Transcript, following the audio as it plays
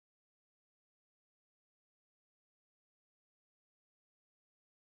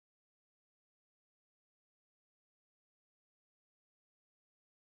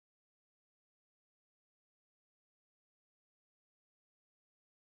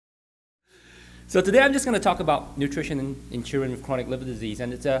So today I'm just going to talk about nutrition in children with chronic liver disease,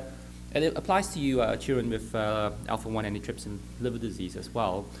 and it applies to you children with alpha-1 antitrypsin liver disease as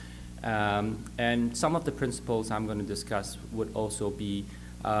well. And some of the principles I'm going to discuss would also be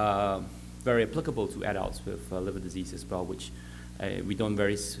very applicable to adults with liver disease as well, which we don't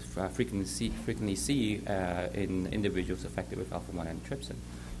very frequently see in individuals affected with alpha-1 antitrypsin.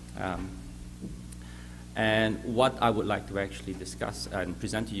 And what I would like to actually discuss and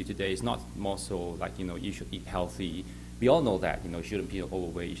present to you today is not more so like, you should eat healthy. We all know that, you shouldn't be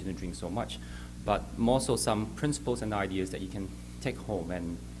overweight, you shouldn't drink so much. But more so some principles and ideas that you can take home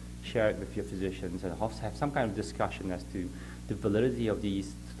and share it with your physicians and have some kind of discussion as to the validity of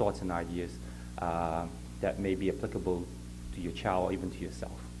these thoughts and ideas that may be applicable to your child or even to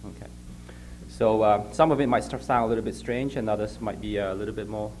yourself. Okay. So some of it might sound a little bit strange and others might be a little bit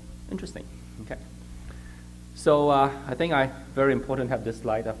more interesting. Okay. So I think very important to have this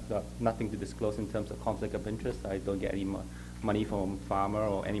slide. I've got nothing to disclose in terms of conflict of interest. I don't get any money from Pharma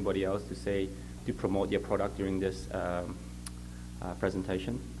or anybody else to promote their product during this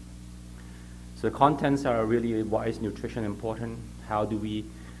presentation. So the contents are really, why is nutrition important? How do we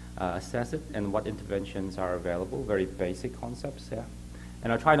assess it? And what interventions are available? Very basic concepts here.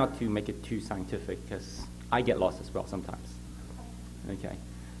 And I'll try not to make it too scientific because I get lost as well sometimes. Okay.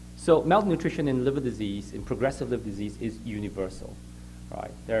 So malnutrition in liver disease, in progressive liver disease, is universal, right?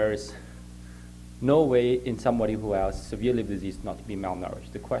 There is no way in somebody who has severe liver disease not to be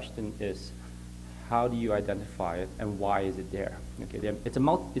malnourished. The question is, how do you identify it and why is it there? Okay, it's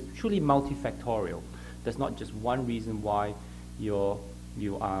truly multifactorial. There's not just one reason why you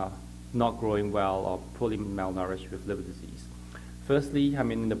are not growing well or poorly malnourished with liver disease. Firstly,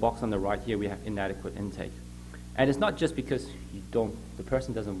 in the box on the right here, we have inadequate intake. And it's not just because the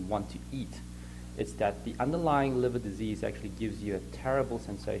person doesn't want to eat. It's that the underlying liver disease actually gives you a terrible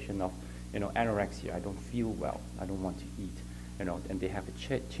sensation of, anorexia. I don't feel well. I don't want to eat. And they have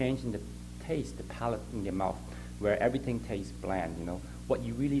a change in the taste, the palate in their mouth, where everything tastes bland. What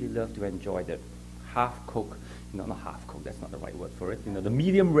you really love to enjoy, the half-cooked, not half-cooked. That's not the right word for it. The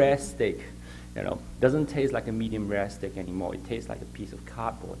medium rare steak, doesn't taste like a medium rare steak anymore. It tastes like a piece of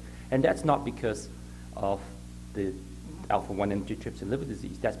cardboard, and that's not because of the alpha-1 antitrypsin liver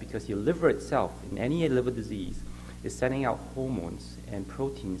disease. That's because your liver itself, in any liver disease, is sending out hormones and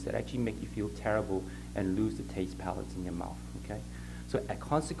proteins that actually make you feel terrible and lose the taste palates in your mouth. Okay, so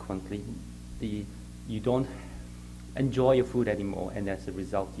consequently, you don't enjoy your food anymore, and as a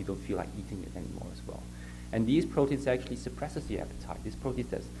result, you don't feel like eating it anymore as well. And these proteins actually suppresses the appetite.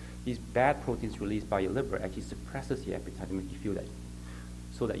 These bad proteins released by your liver actually suppresses the appetite and make you feel that,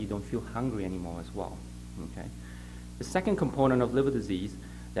 so that you don't feel hungry anymore as well. Okay. The second component of liver disease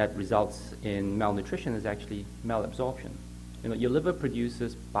that results in malnutrition is actually malabsorption. Your liver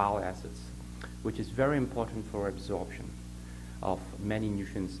produces bile acids, which is very important for absorption of many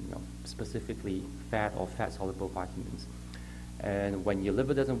nutrients, specifically fat or fat-soluble vitamins. And when your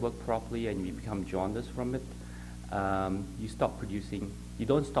liver doesn't work properly and you become jaundiced from it, you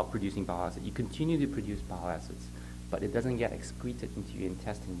don't stop producing bile acids. You continue to produce bile acids, but it doesn't get excreted into your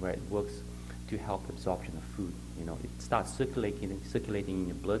intestine where it works to help absorption of food. It starts circulating in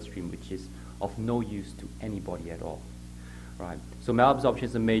your bloodstream, which is of no use to anybody at all, right? So malabsorption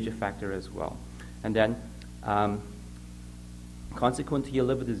is a major factor as well. And then, consequent to your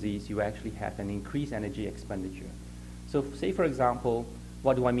liver disease, you actually have an increased energy expenditure. So say, for example,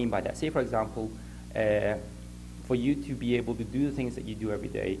 what do I mean by that? Say, for example, for you to be able to do the things that you do every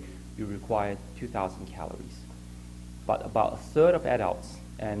day, you require 2,000 calories. But about a third of adults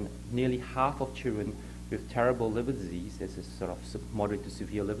and nearly half of children with terrible liver disease, this is sort of moderate to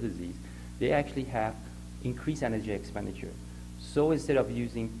severe liver disease, they actually have increased energy expenditure. So instead of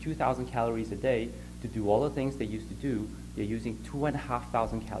using 2,000 calories a day to do all the things they used to do, they're using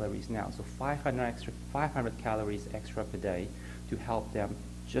 2,500 calories now. So 500 calories extra per day to help them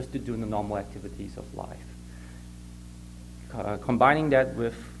just to do the normal activities of life. Combining that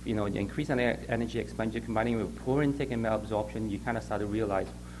with the increased energy expenditure, combining with poor intake and malabsorption, you kind of start to realize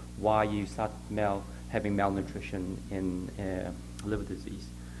why you start having malnutrition in liver disease.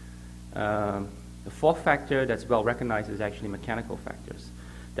 The fourth factor that's well recognized is actually mechanical factors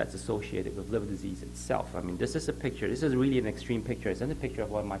that's associated with liver disease itself. This is a picture. This is really an extreme picture. It's in a picture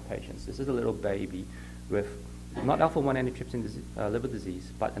of one of my patients. This is a little baby with not alpha-1 antitrypsin liver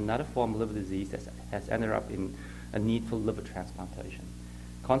disease, but another form of liver disease that has ended up in a need for liver transplantation.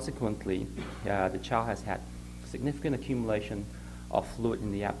 Consequently, the child has had significant accumulation of fluid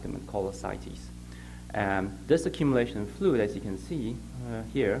in the abdomen called ascites. This accumulation of fluid, as you can see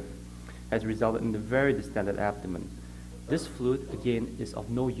here, has resulted in a very distended abdomen. This fluid, again, is of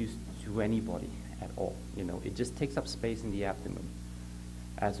no use to anybody at all. It just takes up space in the abdomen.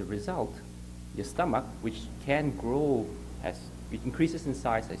 As a result, your stomach, which can grow as it increases in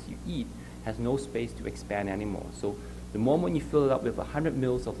size as you eat, has no space to expand anymore. So the moment you fill it up with 100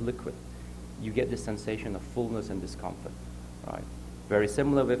 mils of liquid, you get this sensation of fullness and discomfort, right? Very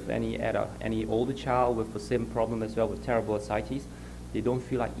similar with any older child with the same problem as well with terrible ascites. They don't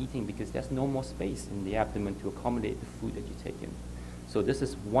feel like eating because there's no more space in the abdomen to accommodate the food that you take in. So this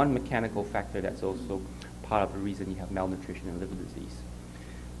is one mechanical factor that's also part of the reason you have malnutrition and liver disease.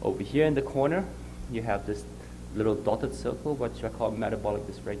 Over here in the corner, you have this little dotted circle, which I call metabolic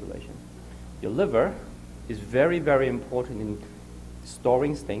dysregulation. Your liver is very, very important in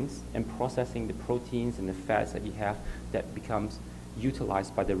storing things and processing the proteins and the fats that you have that becomes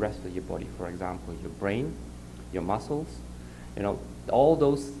utilized by the rest of your body. For example, your brain, your muscles, all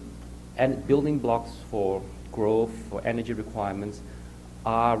those building blocks for growth, for energy requirements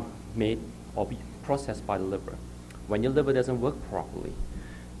are made or be processed by the liver. When your liver doesn't work properly,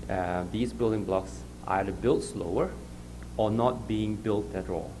 these building blocks are either built slower or not being built at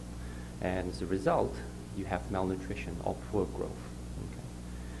all. And as a result, you have malnutrition or poor growth.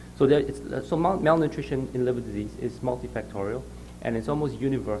 Okay? So malnutrition in liver disease is multifactorial, and it's almost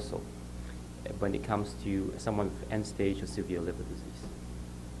universal when it comes to someone with end-stage or severe liver disease.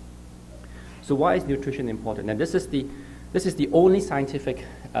 So why is nutrition important? And this is the only scientific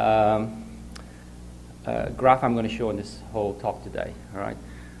graph I'm going to show in this whole talk today. All right,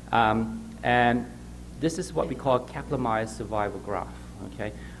 and this is what we call a Kaplan-Meier survival graph.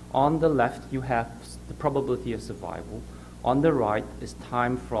 Okay, on the left you have the probability of survival. On the right is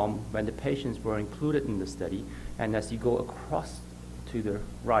time from when the patients were included in the study, and as you go across to the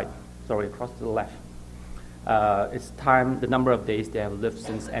left, it's time, the number of days they have lived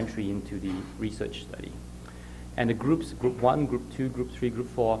since entry into the research study. And the groups, group 1, group 2, group 3, group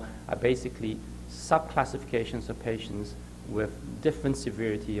 4, are basically subclassifications of patients with different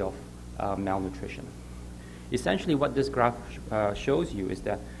severity of malnutrition. Essentially what this graph shows you is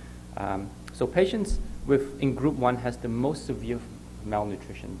that so patients in group 1 has the most severe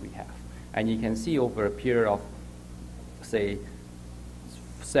malnutrition we have. And you can see over a period of, say,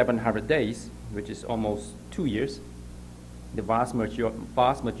 700 days, which is almost 2 years, the vast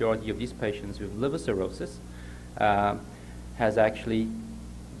majority of these patients with liver cirrhosis has actually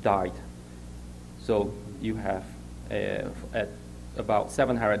died. So you have, at about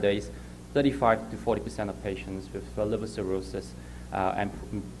 700 days, 35 to 40% of patients with liver cirrhosis and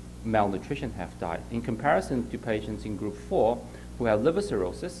malnutrition have died. In comparison to patients in group 4 who have liver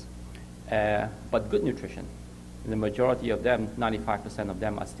cirrhosis but good nutrition, the majority of them, 95% of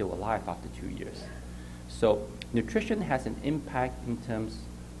them, are still alive after 2 years. So nutrition has an impact in terms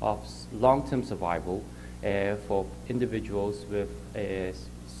of long-term survival for individuals with a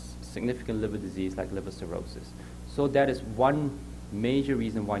significant liver disease like liver cirrhosis. So that is one major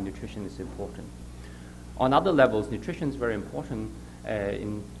reason why nutrition is important. On other levels, nutrition is very important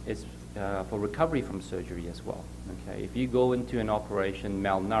for recovery from surgery as well. Okay? If you go into an operation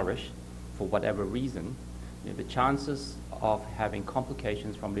malnourished for whatever reason, the chances of having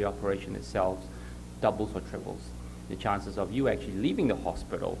complications from the operation itself doubles or triples. The chances of you actually leaving the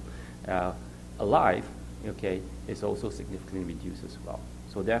hospital alive, okay, is also significantly reduced as well.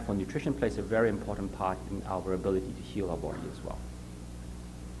 So therefore, nutrition plays a very important part in our ability to heal our body as well.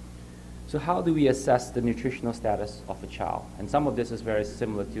 So how do we assess the nutritional status of a child? And some of this is very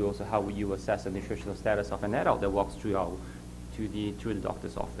similar to also how you assess the nutritional status of an adult that walks through the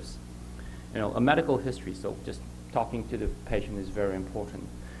doctor's office. A medical history, so just talking to the patient is very important.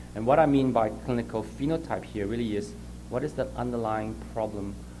 And what I mean by clinical phenotype here really is what is the underlying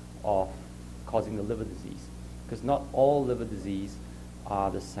problem of causing the liver disease? Because not all liver disease are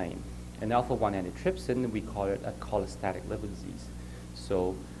the same. In alpha-1 antitrypsin, we call it a cholestatic liver disease.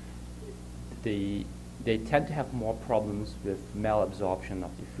 So they tend to have more problems with malabsorption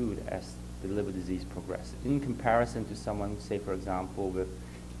of the food as the liver disease progresses. In comparison to someone, say for example, with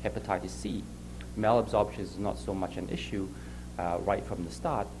hepatitis C, malabsorption is not so much an issue right from the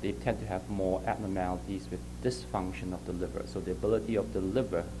start. They tend to have more abnormalities with dysfunction of the liver, so the ability of the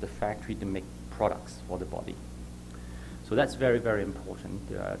liver, the factory, to make products for the body. So that's very, very important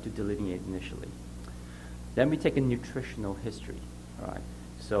to delineate initially. Then we take a nutritional history. All right?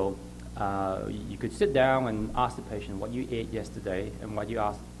 So you could sit down and ask the patient what you ate yesterday and what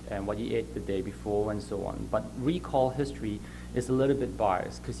you ate the day before and so on. But recall history is a little bit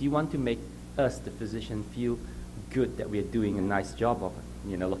biased because you want to make us, the physician, feel good that we are doing a nice job of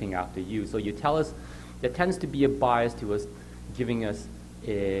it, looking after you. So you tell us, there tends to be a bias to us giving us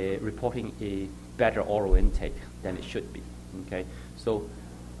reporting a better oral intake than it should be. Okay, so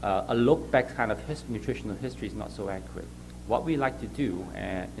a look back kind of nutritional history is not so accurate. What we like to do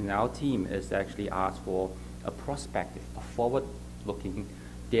in our team is actually ask for a prospective, a forward-looking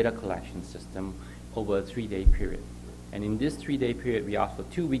data collection system over a 3-day period. And in this 3-day period, we ask for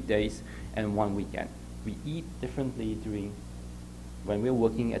 2 weekdays and 1 weekend. We eat differently when we're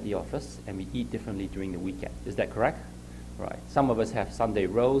working at the office, and we eat differently during the weekend. Is that correct? Right. Some of us have Sunday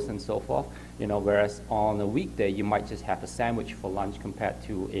roast and so forth, whereas on a weekday, you might just have a sandwich for lunch compared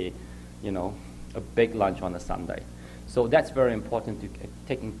to a big lunch on a Sunday. So that's very important to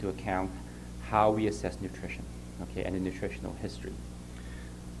take into account how we assess nutrition, okay, and the nutritional history.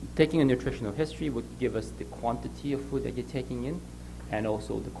 Taking a nutritional history would give us the quantity of food that you're taking in and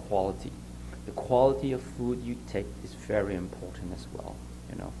also the quality. The quality of food you take is very important as well.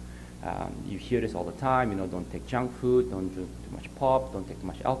 You hear this all the time, don't take junk food, don't drink too much pop, don't take too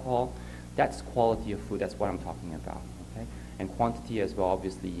much alcohol. That's quality of food, that's what I'm talking about. Okay? And quantity as well,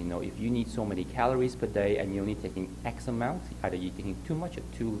 obviously, if you need so many calories per day and you're only taking X amount, either you're taking too much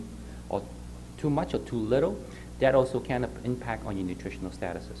or too little, that also can impact on your nutritional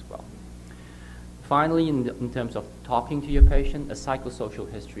status as well. Finally, in terms of talking to your patient, a psychosocial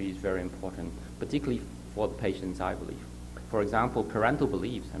history is very important, particularly for the patients, I believe. For example, parental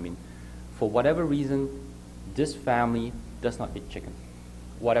beliefs. For whatever reason, this family does not eat chicken.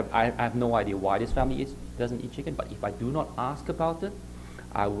 I have no idea why this family doesn't eat chicken, but if I do not ask about it,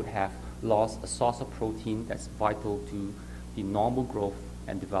 I would have lost a source of protein that's vital to the normal growth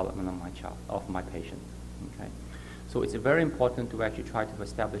and development of my patient. Okay? So it's very important to actually try to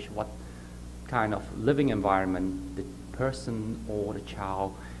establish what kind of living environment the person or the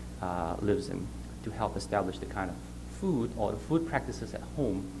child lives in to help establish the kind of food or the food practices at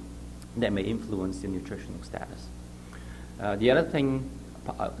home that may influence the nutritional status. The other thing,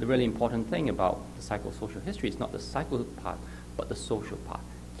 the really important thing about the psychosocial history is not the psycho part, but the social part.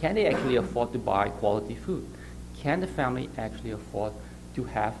 Can they actually afford to buy quality food? Can the family actually afford to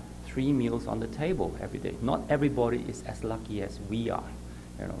have 3 meals on the table every day? Not everybody is as lucky as we are.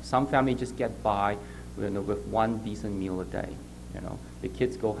 Some families just get by with 1 decent meal a day. The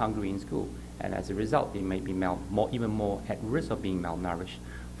kids go hungry in school, and as a result, they may be even more at risk of being malnourished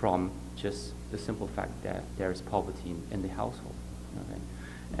from just the simple fact that there is poverty in the household. Okay?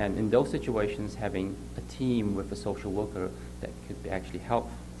 And in those situations, having a team with a social worker that could actually help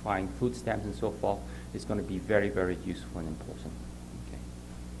find food stamps and so forth is going to be very, very useful and important. Okay.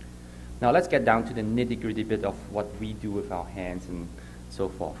 Now let's get down to the nitty-gritty bit of what we do with our hands and so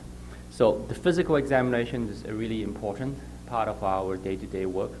forth. So the physical examination is a really important part of our day-to-day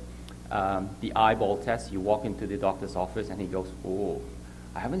work. The eyeball test, you walk into the doctor's office and he goes, "Oh,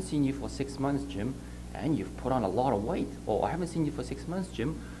 I haven't seen you for 6 months, Jim, and you've put on a lot of weight." Or, "I haven't seen you for 6 months,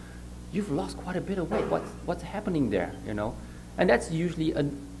 Jim, you've lost quite a bit of weight. What's happening there?" And that's usually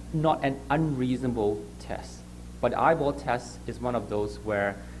not an unreasonable test. But the eyeball test is one of those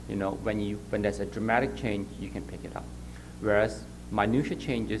where, when there's a dramatic change, you can pick it up. Whereas minutiae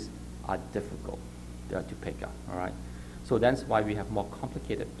changes are difficult to pick up, all right? So that's why we have more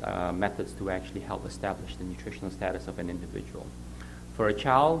complicated methods to actually help establish the nutritional status of an individual. For a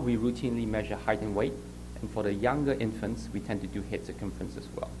child, we routinely measure height and weight, and for the younger infants, we tend to do head circumference as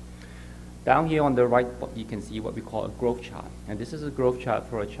well. Down here on the right, you can see what we call a growth chart, and this is a growth chart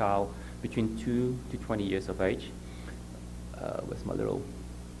for a child between 2 to 20 years of age. Where's my little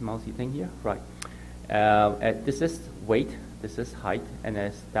mousey thing here? Right. This is weight, this is height, and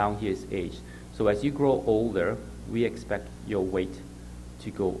down here is age. So as you grow older, we expect your weight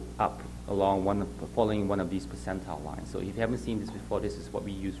to go up following one of these percentile lines. So if you haven't seen this before, this is what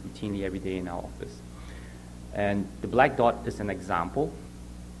we use routinely every day in our office. And the black dot is an example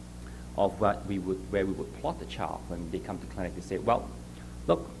of where we would plot the child when they come to clinic. They say, "Well,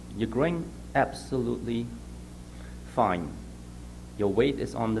 look, you're growing absolutely fine. Your weight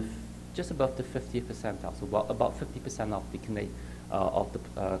is on just above the 50th percentile, so about 50% of the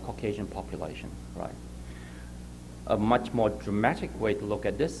Caucasian population, right?" A much more dramatic way to look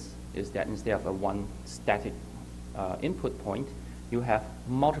at this is that instead of one static input point, you have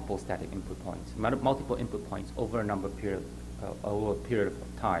multiple static input points, multiple input points over a period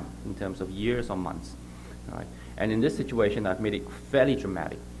of time in terms of years or months. All right? And in this situation, I've made it fairly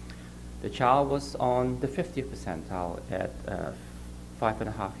dramatic. The child was on the 50th percentile at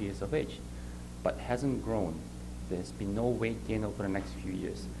 5.5 years of age, but hasn't grown. There's been no weight gain over the next few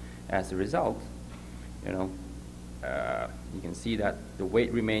years. As a result, you can see that the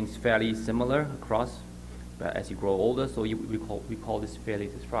weight remains fairly similar across, but as you grow older, so we call this fairly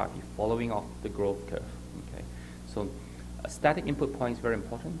described. You're following off the growth curve. Okay, so a static input point is very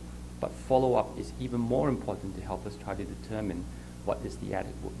important. But follow-up is even more important to help us try to determine what is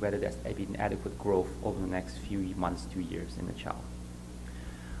whether there's been adequate growth over the next few months to years in the child.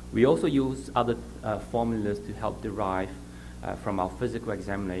 We also use other formulas to help derive from our physical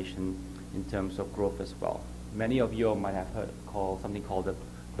examination in terms of growth as well. Many of you might have heard something called the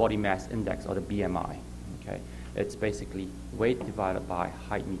body mass index, or the BMI. Okay, it's basically weight divided by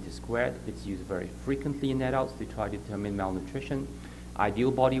height meters squared. It's used very frequently in adults to try to determine malnutrition.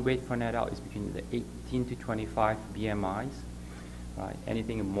 Ideal body weight for an adult is between the 18 to 25 BMIs. Right?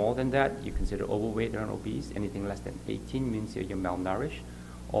 Anything more than that, you consider overweight or obese. Anything less than 18 means you're malnourished,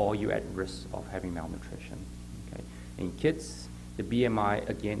 or you're at risk of having malnutrition. Okay? In kids, the BMI,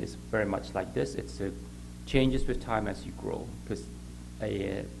 again, is very much like this. It changes with time as you grow, because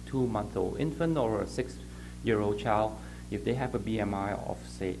a 2-month-old infant or a 6-year-old child, if they have a BMI of,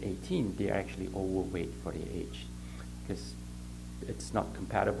 say, 18, they're actually overweight for their age, because it's not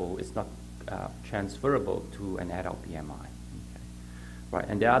compatible, it's not transferable to an adult BMI. Okay. Right,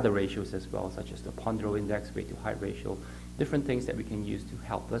 and there are other ratios as well, such as the ponderal index, weight to height ratio, different things that we can use to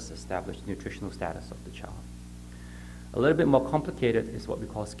help us establish the nutritional status of the child. A little bit more complicated is what we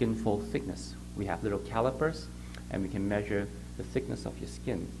call skin fold thickness. We have little calipers, and we can measure the thickness of your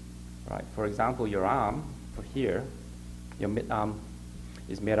skin. Right? For example, your arm, for here, your mid-arm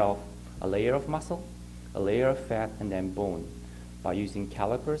is made of a layer of muscle, a layer of fat, and then bone. By using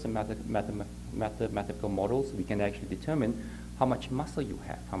calipers and mathematical models, we can actually determine how much muscle you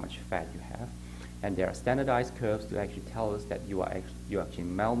have, how much fat you have. And there are standardized curves to actually tell us that you're actually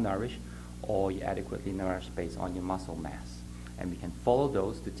malnourished or you're adequately nourished based on your muscle mass. And we can follow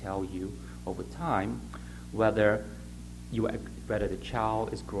those to tell you over time whether the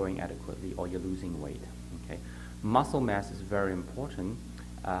child is growing adequately or you're losing weight. Okay? Muscle mass is very important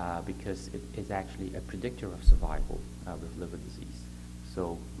because it is actually a predictor of survival with liver disease.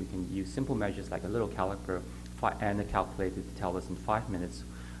 So we can use simple measures like a little caliper and a calculator to tell us in 5 minutes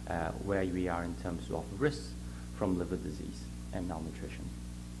where we are in terms of risk from liver disease and malnutrition.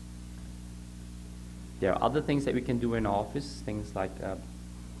 There are other things that we can do in office, things like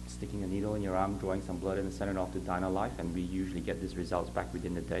sticking a needle in your arm, drawing some blood, and sending it off to DynaLife, and we usually get these results back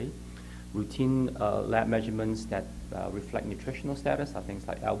within a day. Routine lab measurements that reflect nutritional status are things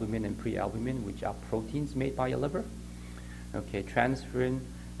like albumin and pre-albumin, which are proteins made by your liver. Okay, transferrin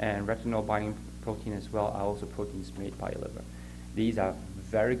and retinol binding protein as well are also proteins made by your liver. These are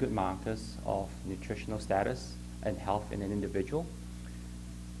very good markers of nutritional status and health in an individual.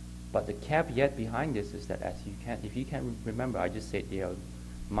 But the caveat behind this is that if you can remember, I just said they are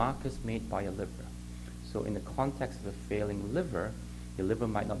markers made by your liver. So in the context of a failing liver, your liver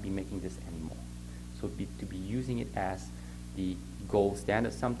might not be making this anymore. So to be using it as the gold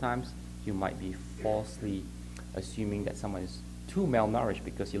standard, sometimes you might be falsely assuming that someone is too malnourished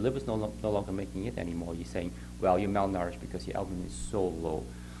because your liver is no longer making it anymore. You're saying, well, you're malnourished because your albumin is so low.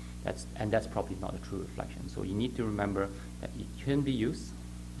 That's probably not a true reflection. So you need to remember that it can be used,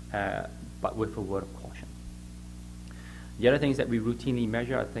 but with a word of caution. The other things that we routinely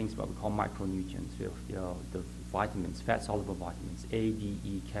measure are things what we call micronutrients, the vitamins, fat-soluble vitamins, A, D,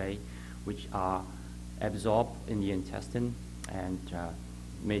 E, K, which are absorbed in the intestine and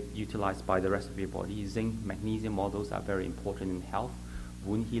utilized by the rest of your body. Zinc, magnesium, all those are very important in health,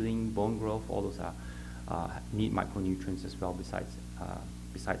 wound healing, bone growth, all those need micronutrients as well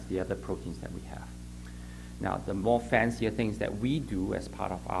besides the other proteins that we have. Now, the more fancier things that we do as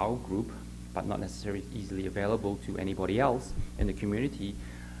part of our group, but not necessarily easily available to anybody else in the community,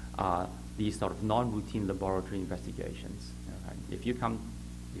 are these sort of non-routine laboratory investigations. Right? If you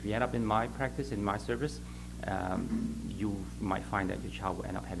end up in my practice, in my service, you might find that your child will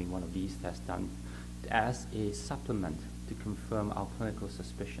end up having one of these tests done as a supplement to confirm our clinical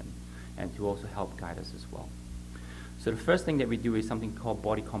suspicion and to also help guide us as well. So the first thing that we do is something called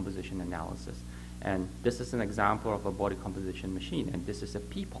body composition analysis. And this is an example of a body composition machine, and this is a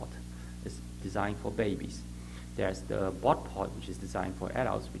pea pot. It's designed for babies. There's the bot pot, which is designed for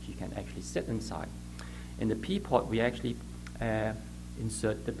adults, which you can actually sit inside. In the pea pot, we actually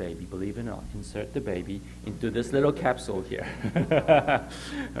insert the baby, believe it or not, insert the baby into this little capsule here.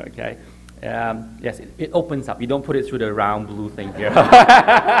 Okay. Yes, it opens up. You don't put it through the round blue thing here.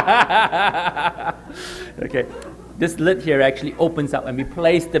 Okay. This lid here actually opens up and we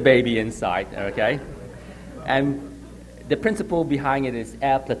place the baby inside, okay? And the principle behind it is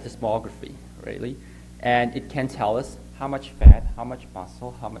air plethysmography, really. And it can tell us how much fat, how much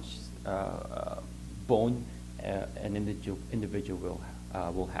muscle, how much bone an individual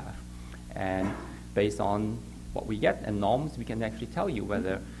will have. And based on what we get and norms, we can actually tell you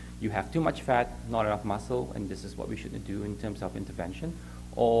whether you have too much fat, not enough muscle, and this is what we should do in terms of intervention,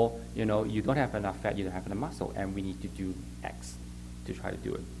 or you don't have enough fat, you don't have enough muscle, and we need to do X to try to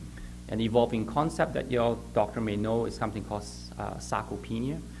do it. An evolving concept that your doctor may know is something called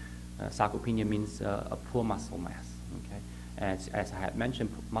sarcopenia. Sarcopenia means a poor muscle mass. Okay, as I had mentioned,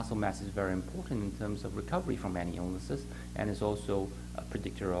 muscle mass is very important in terms of recovery from many illnesses, and is also a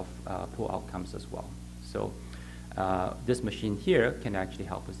predictor of poor outcomes as well. So this machine here can actually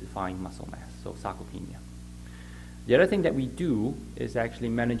help us define muscle mass, so sarcopenia. The other thing that we do is actually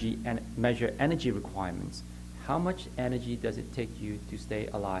measure energy requirements. How much energy does it take you to stay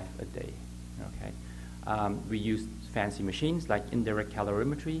alive a day? Okay, we use fancy machines like indirect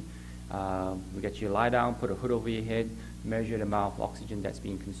calorimetry. We get you to lie down, put a hood over your head, measure the amount of oxygen that's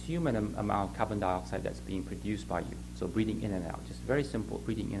being consumed and the amount of carbon dioxide that's being produced by you. So breathing in and out, just very simple,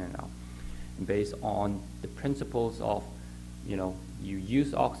 breathing in and out. And based on the principles of, you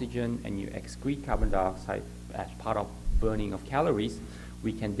use oxygen and you excrete carbon dioxide as part of burning of calories,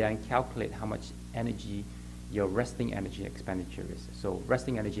 we can then calculate how much energy your resting energy expenditure is. So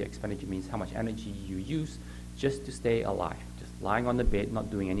resting energy expenditure means how much energy you use just to stay alive, just lying on the bed, not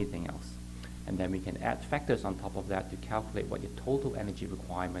doing anything else. And then we can add factors on top of that to calculate what your total energy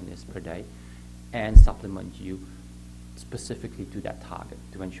requirement is per day and supplement you specifically to that target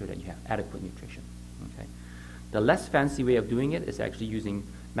to ensure that you have adequate nutrition. Okay. The less fancy way of doing it is actually using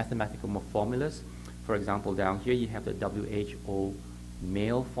mathematical formulas. For example, down here you have the WHO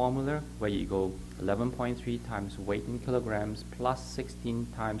male formula where you go 11.3 times weight in kilograms plus 16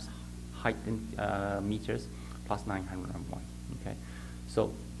 times height in meters plus 901. Okay,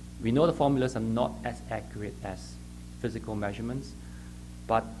 so we know the formulas are not as accurate as physical measurements,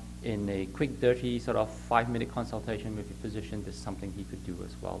 but in a quick, dirty sort of 5-minute consultation with your physician, there's something he could do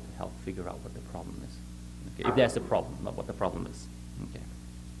as well to help figure out what the problem is. Okay, if there's a problem, not what the problem is. Okay.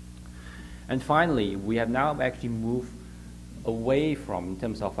 And finally, we have now actually moved away from, in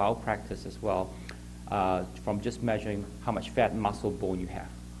terms of our practice as well, from just measuring how much fat, muscle, bone you have.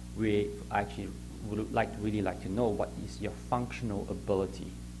 We actually would really like to know what is your functional ability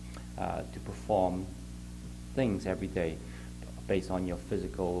to perform things every day based on your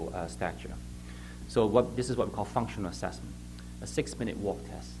physical stature. So this is what we call functional assessment, a 6-minute walk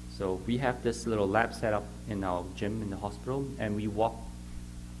test. So we have this little lab set up in our gym in the hospital, and we walk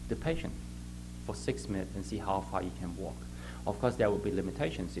the patient for 6 minutes and see how far you can walk. Of course, there will be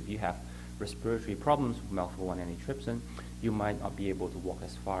limitations. If you have respiratory problems from alpha-1 antitrypsin, you might not be able to walk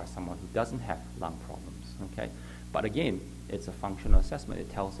as far as someone who doesn't have lung problems. Okay, but again, it's a functional assessment.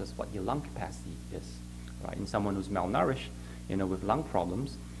 It tells us what your lung capacity is. Right? In someone who's malnourished, with lung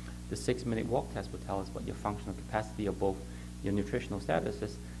problems, the 6-minute walk test will tell us what your functional capacity of both your nutritional status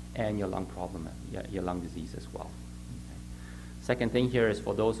is and your lung problem, your lung disease as well. Okay. Second thing here is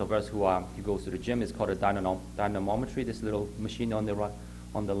for those of us who goes to the gym, it's called a dynamometry. This little machine on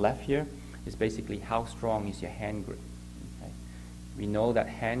the left here is basically how strong is your hand grip. Okay. We know that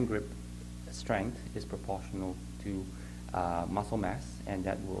hand grip strength is proportional to muscle mass, and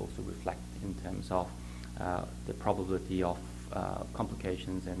that will also reflect in terms of the probability of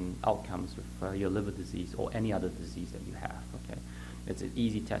complications and outcomes with your liver disease or any other disease that you have. Okay, it's an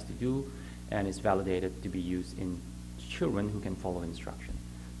easy test to do, and it's validated to be used in children who can follow instruction.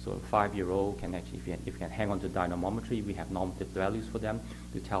 So a 5-year-old can actually, if you can hang on to dynamometry, we have normative values for them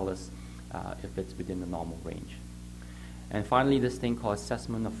to tell us if it's within the normal range. And finally, this thing called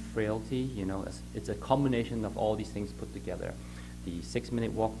assessment of frailty. It's a combination of all these things put together. The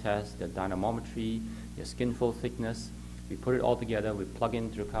 6-minute walk test, the dynamometry, your skin fold thickness. We put it all together, we plug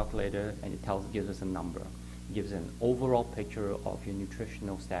into a calculator, and it gives us a number. It gives an overall picture of your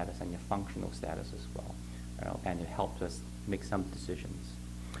nutritional status and your functional status as well. And it helps us make some decisions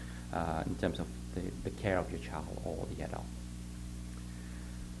in terms of the care of your child or the adult.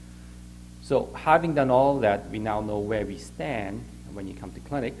 So having done all that, we now know where we stand when you come to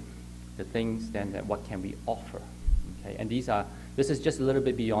clinic, the things then that what can we offer. Okay? And this is just a little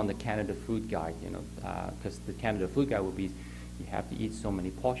bit beyond the Canada Food Guide, because the Canada Food Guide will be, you have to eat so many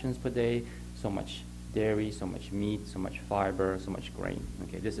portions per day, so much dairy, so much meat, so much fiber, so much grain.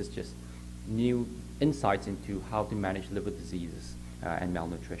 Okay, this is just new insights into how to manage liver diseases and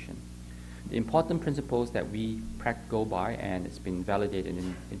malnutrition. The important principles that we go by, and it's been validated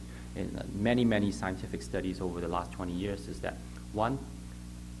in many, many scientific studies over the last 20 years, is that 1,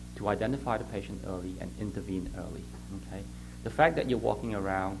 to identify the patient early and intervene early. Okay. The fact that you're walking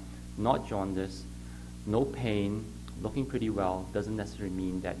around, not jaundiced, no pain, looking pretty well, doesn't necessarily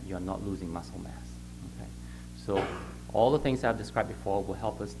mean that you're not losing muscle mass. Okay? So all the things I've described before will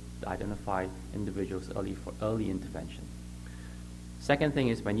help us identify individuals early for early intervention. Second thing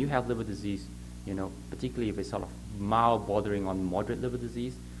is when you have liver disease, particularly if it's sort of mild bordering on moderate liver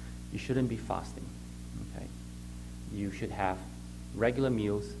disease, you shouldn't be fasting, okay? You should have regular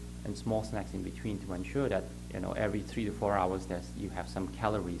meals and small snacks in between to ensure that, every 3 to 4 hours you have some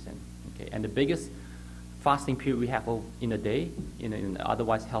calories in, okay? And the biggest fasting period we have in a day, in an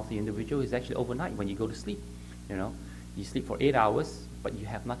otherwise healthy individual, is actually overnight when you go to sleep, You sleep for 8 hours, but you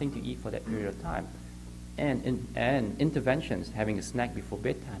have nothing to eat for that period of time. And interventions, having a snack before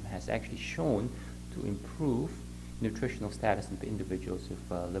bedtime, has actually shown to improve nutritional status in individuals with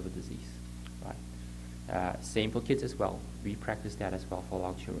liver disease, right? Same for kids as well. We practice that as well for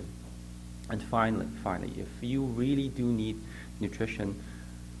our children. And finally, if you really do need nutrition,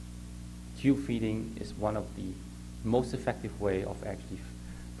 tube feeding is one of the most effective way of actually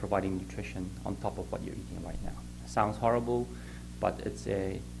providing nutrition on top of what you're eating right now. It sounds horrible, but it's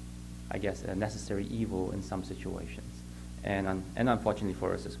a necessary evil in some situations. And unfortunately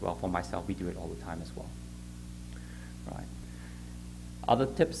for us as well, for myself, we do it all the time as well. Right. Other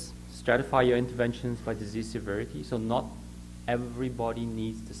tips, stratify your interventions by disease severity. So not everybody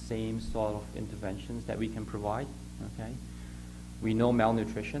needs the same sort of interventions that we can provide, okay? We know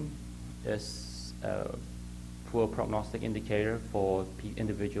malnutrition is a poor prognostic indicator for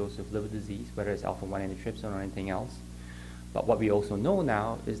individuals with liver disease, whether it's alpha-1 antitrypsin or anything else. But what we also know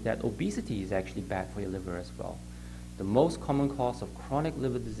now is that obesity is actually bad for your liver as well. The most common cause of chronic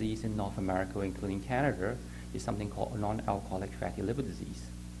liver disease in North America, including Canada, is something called non-alcoholic fatty liver disease.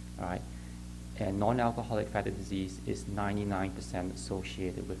 All right? And non-alcoholic fatty disease is 99%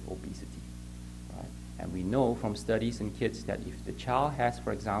 associated with obesity. Right? And we know from studies in kids that if the child has,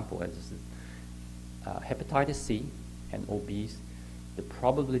 for example, hepatitis C and obese, the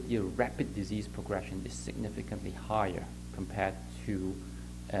probability of rapid disease progression is significantly higher compared to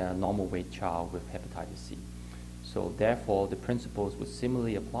a normal weight child with hepatitis C. So therefore, the principles would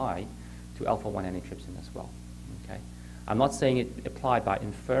similarly apply to alpha-1 antitrypsin as well. Okay? I'm not saying it applied by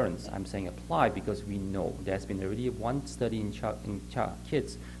inference. I'm saying applied because we know there's been already one study in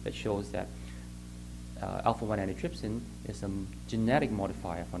kids that shows that alpha-1 antitrypsin is a genetic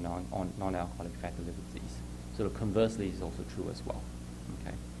modifier for non-alcoholic fatty liver disease. So conversely is also true as well.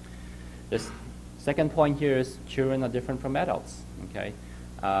 Okay. This second point here is children are different from adults. Okay.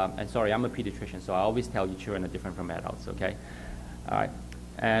 And sorry, I'm a pediatrician, so I always tell you children are different from adults. Okay. All right.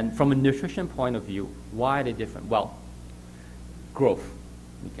 And from a nutrition point of view, why are they different? Well, growth.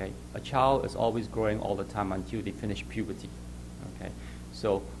 Okay. A child is always growing all the time until they finish puberty. Okay.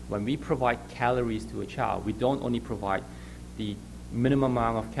 So when we provide calories to a child, we don't only provide the minimum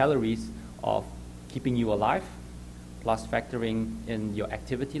amount of calories of keeping you alive, plus factoring in your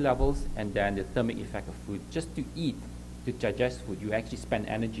activity levels and then the thermic effect of food. Just to eat, to digest food, you actually spend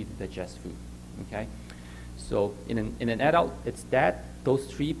energy to digest food. Okay? So in an adult, it's those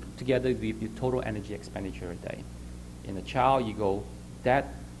three together with your total energy expenditure a day. In a child, you go that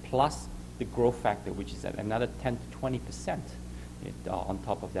plus the growth factor, which is at another 10 to 20% on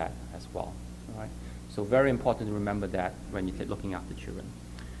top of that as well. All right? So very important to remember that when you're looking after children.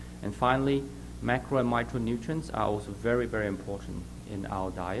 And finally, macro and micronutrients are also very, very important in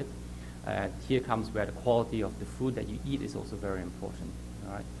our diet. Here comes where the quality of the food that you eat is also very important.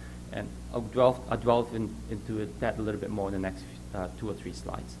 All right? And I'll delve into that a little bit more in the next 2 or 3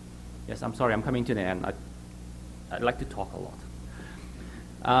 slides. Yes, I'm sorry, I'm coming to the end. I'd like to talk a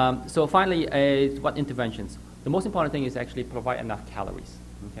lot. So finally, what interventions? The most important thing is actually provide enough calories.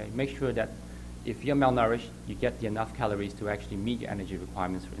 Okay? Make sure that if you're malnourished, you get enough calories to actually meet your energy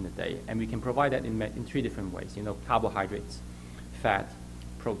requirements in the day. And we can provide that in 3 different ways. Carbohydrates, fat,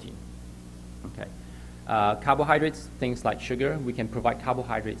 protein. Okay. Carbohydrates, things like sugar, we can provide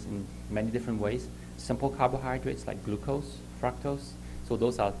carbohydrates in many different ways. Simple carbohydrates like glucose, fructose. So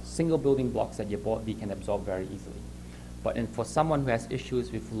those are single building blocks that your body can absorb very easily. But for someone who has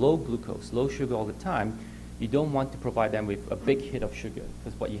issues with low glucose, low sugar all the time, you don't want to provide them with a big hit of sugar,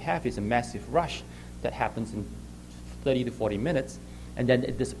 because what you have is a massive rush that happens in 30 to 40 minutes, and then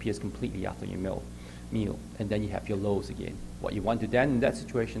it disappears completely after your meal, and then you have your lows again. What you want to then, in that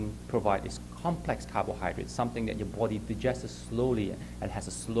situation, provide is complex carbohydrates, something that your body digests slowly and has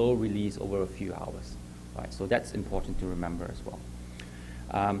a slow release over a few hours. Right? So that's important to remember as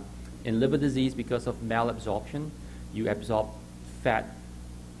well. In liver disease, because of malabsorption, you absorb fat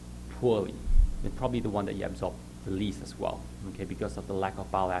poorly. And probably the one that you absorb the least as well, okay, because of the lack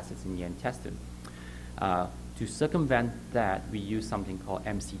of bile acids in your intestine. To circumvent that, we use something called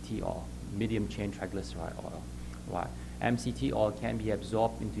MCT oil, medium chain triglyceride oil. Right? MCT oil can be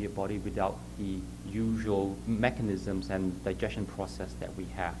absorbed into your body without the usual mechanisms and digestion process that we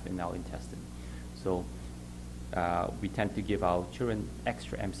have in our intestine. So we tend to give our children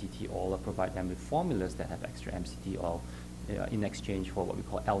extra MCT oil or provide them with formulas that have extra MCT oil in exchange for what we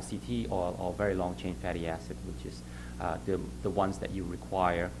call LCT oil, or very long chain fatty acid, which is the ones that you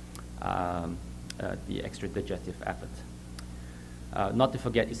require the extra digestive effort. Not to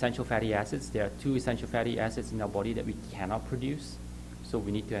forget essential fatty acids. There are 2 essential fatty acids in our body that we cannot produce. So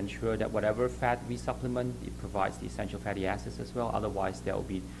we need to ensure that whatever fat we supplement, it provides the essential fatty acids as well. Otherwise, there will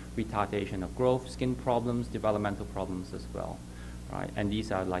be retardation of growth, skin problems, developmental problems as well, right? And these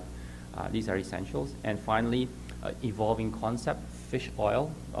are essentials. And finally, evolving concept, fish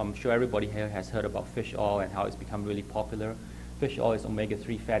oil. I'm sure everybody here has heard about fish oil and how it's become really popular. Fish oil is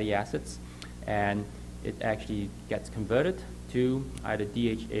omega-3 fatty acids, and it actually gets converted to either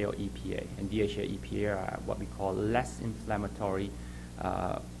DHA or EPA. And DHA, EPA are what we call less inflammatory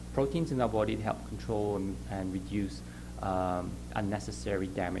proteins in our body to help control and reduce unnecessary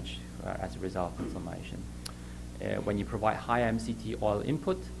damage as a result of inflammation. When you provide high MCT oil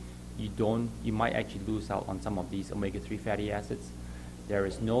input, you might actually lose out on some of these omega-3 fatty acids. There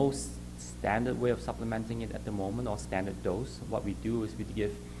is no standard way of supplementing it at the moment, or standard dose. What we do is we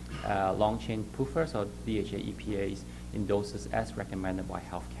give long-chain puffers or DHA EPAs in doses as recommended by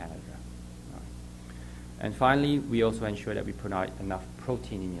Health Canada. And finally, we also ensure that we provide enough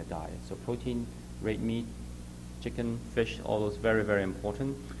protein in your diet. So protein, red meat, chicken, fish, all those very, very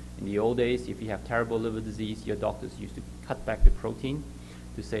important. In the old days, if you have terrible liver disease, your doctors used to cut back the protein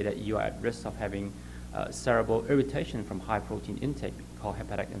to say that you are at risk of having cerebral irritation from high protein intake called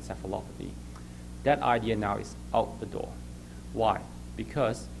hepatic encephalopathy. That idea now is out the door. Why?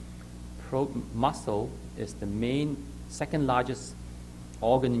 Because muscle is the second largest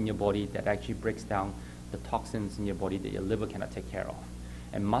organ in your body that actually breaks down the toxins in your body that your liver cannot take care of.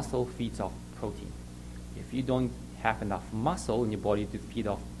 And muscle feeds off protein. If you don't have enough muscle in your body to feed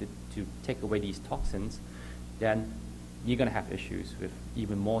off, to take away these toxins, then you're going to have issues with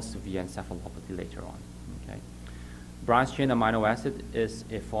even more severe encephalopathy later on. Okay? Branched chain amino acid is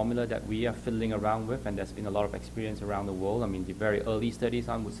a formula that we are fiddling around with, and there's been a lot of experience around the world. I mean, the very early studies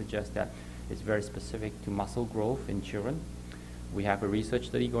on would suggest that it's very specific to muscle growth in children. We have a research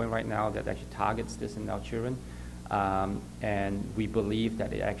study going right now that actually targets this in our children, and we believe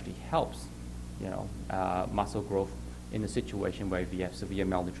that it actually helps, muscle growth in a situation where we have severe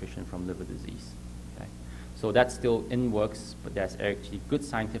malnutrition from liver disease. Okay? So that's still in works, but there's actually good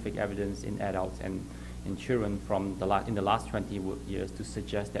scientific evidence in adults and in children in the last 20 years to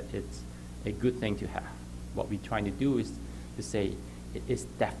suggest that it's a good thing to have. What we're trying to do is to say it is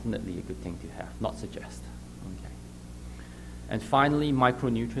definitely a good thing to have, not suggest. Okay. And finally,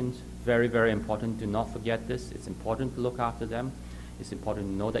 micronutrients, very, very important. Do not forget this. It's important to look after them. It's important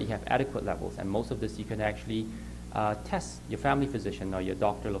to know that you have adequate levels, and most of this you can actually test. Your family physician or your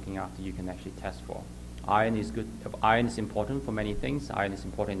doctor looking after you can actually test for. Iron is good. Iron is important for many things. Iron is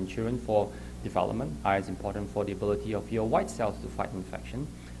important in children for development. Iron is important for the ability of your white cells to fight infection.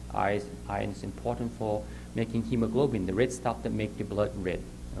 Iron is important for making hemoglobin, the red stuff that makes your blood red.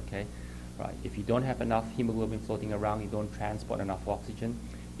 Okay, right. If you don't have enough hemoglobin floating around, you don't transport enough oxygen.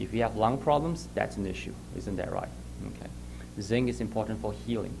 If you have lung problems, that's an issue, isn't that right? Okay. Zinc is important for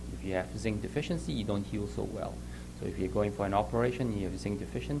healing. If you have zinc deficiency, you don't heal so well. So if you're going for an operation and you have zinc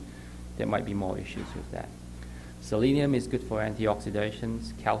deficient, there might be more issues with that. Selenium is good for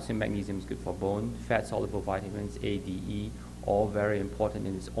antioxidants. Calcium, magnesium is good for bone. Fat-soluble vitamins, A, D, E, all very important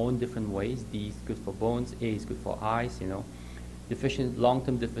in its own different ways. D is good for bones. A is good for eyes.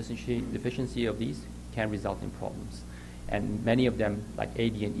 Long-term deficiency of these can result in problems. And many of them, like A,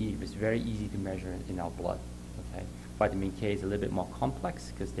 D, and E, is very easy to measure in our blood. Okay? Vitamin K is a little bit more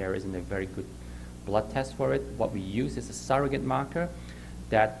complex because there isn't a very good blood test for it. What we use is a surrogate marker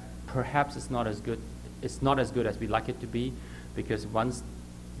that perhaps is not as good. It's not as good as we'd like it to be, because once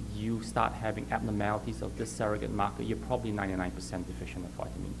you start having abnormalities of this surrogate marker, you're probably 99% deficient of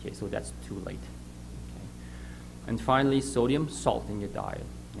vitamin K, so that's too late. Okay. And finally, sodium, salt in your diet.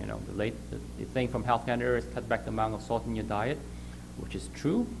 The thing from Health Canada is cut back the amount of salt in your diet, which is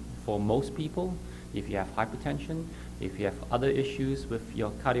true for most people. If you have hypertension, if you have other issues with your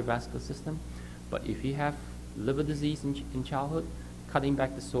cardiovascular system, but if you have liver disease in childhood, cutting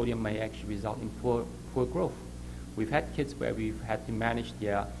back the sodium may actually result in poor growth. We've had kids where we've had to manage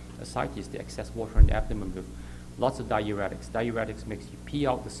their ascites, the excess water in the abdomen, with lots of diuretics. Diuretics makes you pee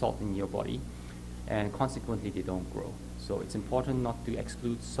out the salt in your body, and consequently they don't grow. So it's important not to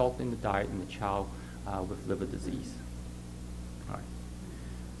exclude salt in the diet in a child with liver disease. All right.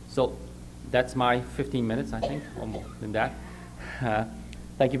 So that's my 15 minutes, I think, or more than that.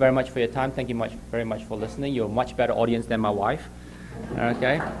 Thank you very much for your time. Thank you very much for listening. You're a much better audience than my wife.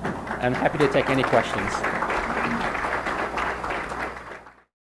 Okay? I'm happy to take any questions.